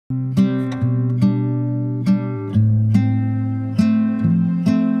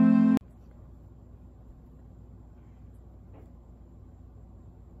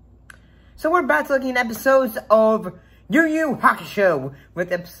So we're back to looking at episodes of Yu Yu Hakusho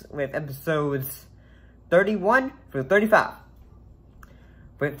with episodes 31 through 35.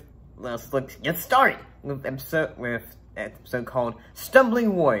 Let's get started with episode called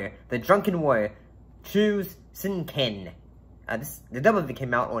Stumbling Warrior, the Drunken Warrior, Choose Sinken. The double that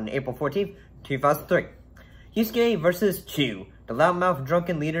came out on April 14th, 2003. Yusuke versus Chu, the loudmouth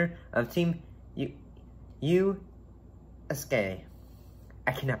drunken leader of Team Yusuke.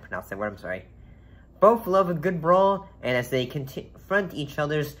 I cannot pronounce that word, I'm sorry. Both love a good brawl, and as they confront each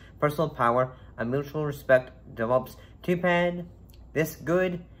other's personal power, a mutual respect develops to pan. This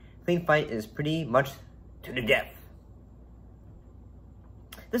good, clean fight is pretty much to the death.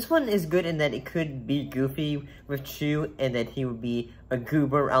 This one is good in that it could be goofy with Chu, and that he would be a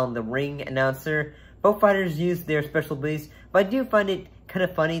goober around the ring announcer. Both fighters use their special abilities, but I do find it kind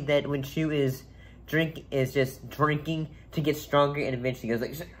of funny that when Chu is just drinking to get stronger, and eventually goes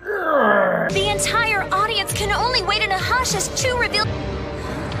like, "Urgh!" The entire audience can only wait in a hush as Chu reveals.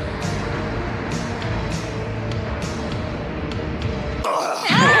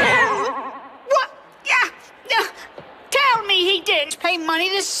 What? Yeah. Tell me he didn't pay money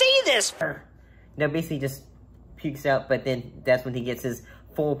to see this. Now basically just pukes out, but then that's when he gets his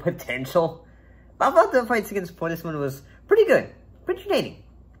full potential. But I thought the fights against this one was pretty good, pretty entertaining.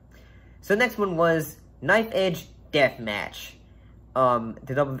 So next one was Knife Edge Deathmatch.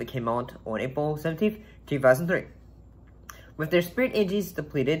 The double that came out on April 17th, 2003. With their spirit energies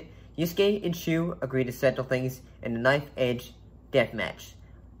depleted, Yusuke and Chu agree to settle things in a Knife Edge Deathmatch,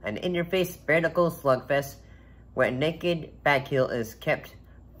 an in-your-face bare-knuckle slugfest where a naked back heel is kept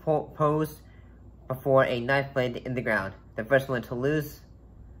posed before a knife blade in the ground. The first one to lose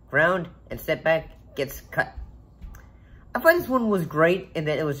ground and step back gets cut. I thought this one was great in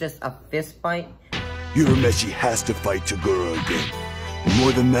that it was just a fist fight. Urameshi has to fight Toguro again. And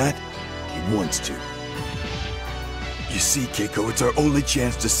more than that, he wants to. You see, Keiko, it's our only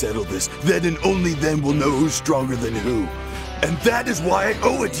chance to settle this. Then and only then we'll know who's stronger than who. And that is why I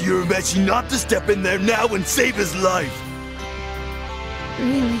owe it to Urameshi not to step in there now and save his life.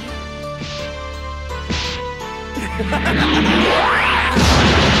 Really?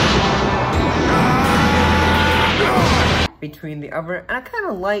 Between the other, and I kind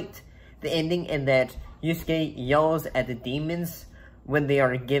of liked the ending in that Yusuke yells at the demons when they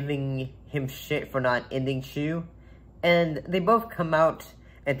are giving him shit for not ending Chu, and they both come out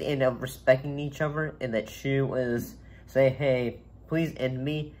at the end of respecting each other, and that Chu is say, "Hey, please end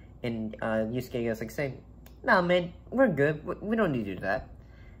me," and Yusuke goes like, "Say, nah, man, we're good. We don't need to do that."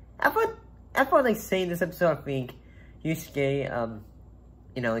 I thought like saying this episode, I think Yusuke,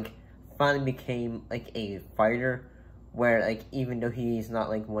 like finally became like a fighter. Where, like, even though he's not,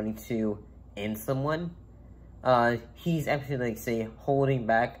 like, wanting to end someone, he's actually, like, say, holding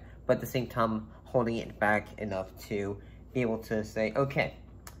back, but at the same time, holding it back enough to be able to say, okay,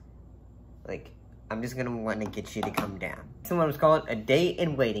 like, I'm just gonna want to get you to come down. This one was called A Day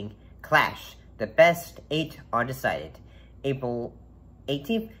in Waiting, Clash. The best 8 are decided. April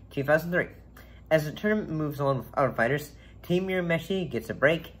 18th, 2003. As the tournament moves on with other fighters, Team Urameshi gets a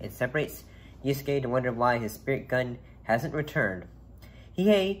break and separates Yusuke to wonder why his spirit gun hasn't returned.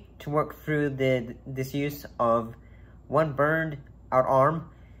 Hiei to work through the disuse of one burned out arm.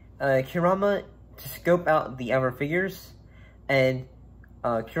 Kirama to scope out the other figures. And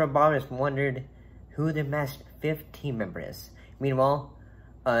Kirabara has wondered who the masked 5th team member is. Meanwhile,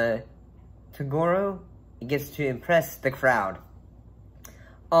 Toguro gets to impress the crowd.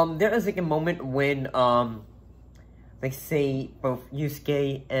 There is like a moment when, like say, both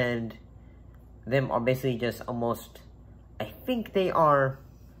Yusuke and them are basically just almost, I think they are,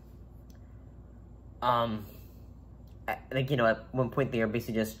 like, at one point they are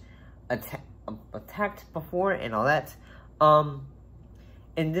basically just attacked before and all that.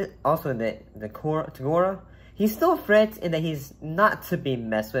 And this, also the Toguro, he's still threats in that he's not to be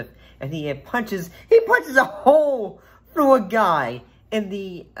messed with, and he punches a hole through a guy in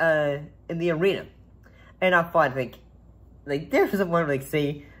the arena. And I thought like there's someone like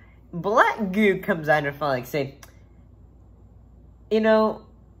say black goo comes out and like say,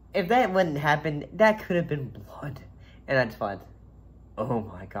 if that wouldn't happen, that could have been blood. And I just thought, oh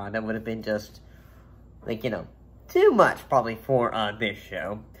my god, that would have been just like, too much probably for this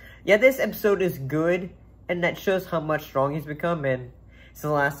show. Yeah, this episode is good, and that shows how much strong he's become, and since the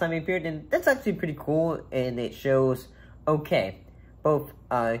last time he appeared, and that's actually pretty cool, and it shows, okay, both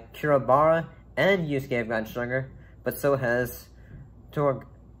Kirabara and Yusuke have gotten stronger, but so has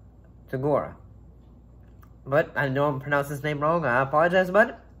Togura. But I know I'm pronouncing his name wrong, I apologize about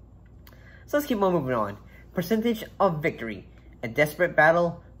it. So let's keep on moving on. Percentage of victory. A desperate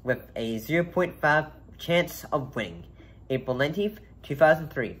battle with a 0.5 chance of winning. April 19th,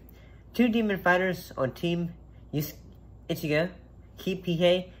 2003. Two demon fighters on Team Ichigo keep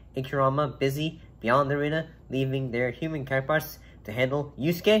Pihei and Kurama busy beyond the arena, leaving their human counterparts to handle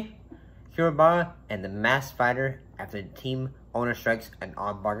Yusuke, Kurabara, and the masked fighter after the team owner strikes an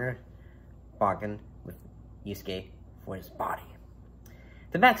odd bargain with Yusuke for his body.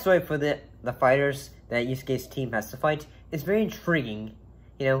 The backstory for the fighters that Yusuke's team has to fight is very intriguing,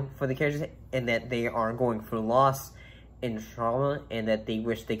 you know, for the characters, in that they are going through loss and trauma, and that they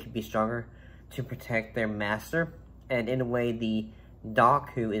wish they could be stronger to protect their master. And in a way, the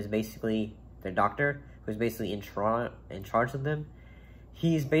doc, who is basically their doctor, who's basically in charge of them,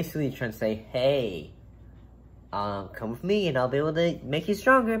 he's basically trying to say, hey, come with me and I'll be able to make you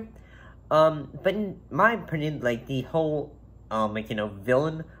stronger. But in my opinion, like, the whole, like, you know,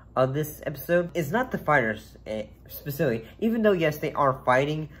 villain of this episode is not the fighters, specifically. Even though, yes, they are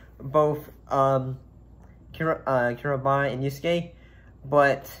fighting both, Kurabara and Yusuke,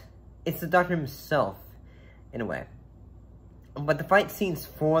 but it's the doctor himself, in a way. But the fight scenes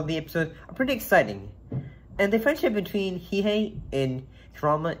for the episode are pretty exciting. And the friendship between Pihei and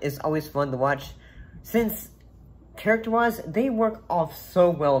Kurama is always fun to watch, since character-wise, they work off so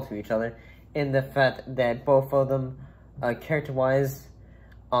well to each other, in the fact that both of them, character-wise,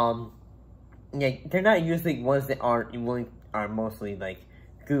 yeah, they're not usually ones that are mostly, like,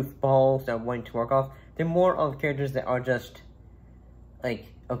 goofballs that are wanting to work off. They're more of characters that are just, like,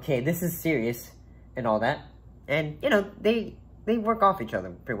 okay, this is serious, and all that. And, you know, they work off each other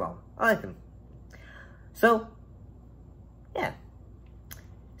pretty well. I like them. So, yeah.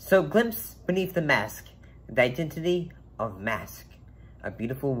 So, glimpse beneath the mask. The identity of Mask. A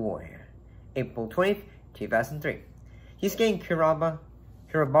beautiful warrior. April 20th, 2003. Yusuke and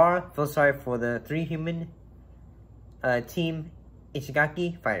Kurabara feel sorry for the three human Team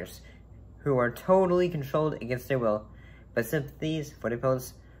Ichigaki fighters, who are totally controlled against their will, but sympathies for their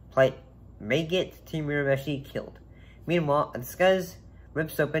opponent's plight may get Team Murameshi killed. Meanwhile, the skies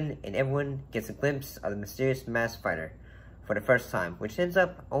rips open and everyone gets a glimpse of the mysterious masked fighter for the first time, which ends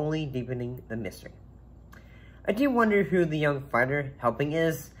up only deepening the mystery. I do wonder who the young fighter helping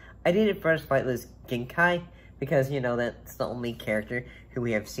is. I did at first fight was Genkai, because, you know, that's the only character who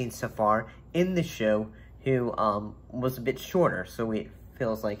we have seen so far in the show who was a bit shorter, so it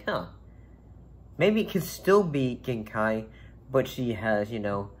feels like, huh, maybe it could still be Genkai, but she has, you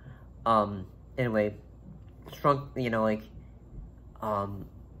know, anyway, shrunk, you know, like,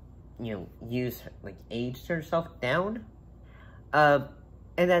 you know, aged herself down.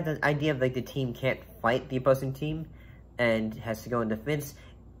 And that the idea of, like, the team can't fight the opposing team and has to go in defense,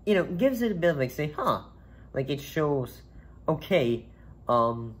 you know, gives it a bit of, like, say, huh, like, it shows, okay,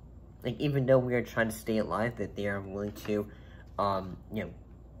 like, even though we are trying to stay alive, that they are willing to, you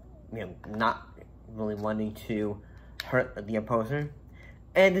know, not really wanting to hurt the opposer.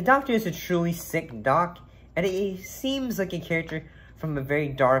 And the Doctor is a truly sick doc, and he seems like a character from a very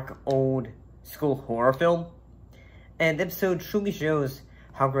dark, old school horror film. And the episode truly shows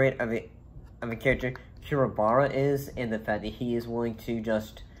how great of a character Kurabara is, and the fact that he is willing to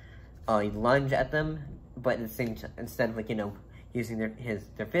just lunge at them, but at the same time, instead of, like, you know, using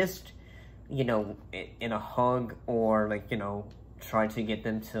their fist, you know, in a hug, or, like, you know, try to get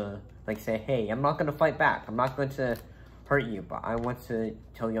them to, like, say, hey, I'm not going to fight back, I'm not going to hurt you, but I want to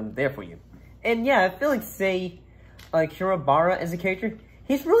tell you I'm there for you. And yeah, I feel like, say, Kurabara as a character,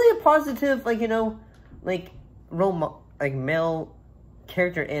 he's really a positive, like, you know, like, male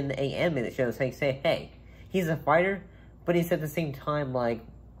character in a anime that shows, like, say, hey, he's a fighter, but he's at the same time, like,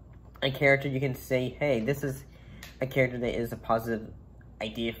 a character you can say, hey, this is a character that is a positive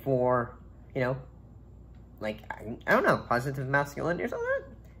idea for, you know, like, I don't know, positive masculinity or something like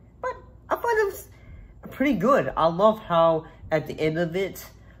that. But I find it was pretty good. I love how, at the end of it,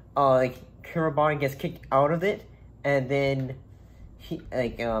 like, Kurabara gets kicked out of it, and then he,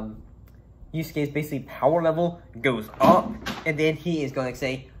 like, Yusuke's basically power level goes up, and then he is going to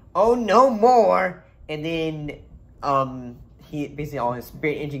say, oh, no more, and then, he basically, all his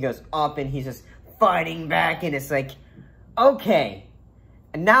spirit energy goes up, and he's just fighting back, and it's like, okay,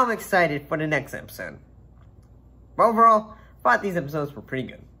 and now I'm excited for the next episode. But overall, I thought these episodes were pretty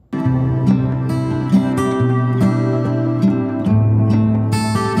good.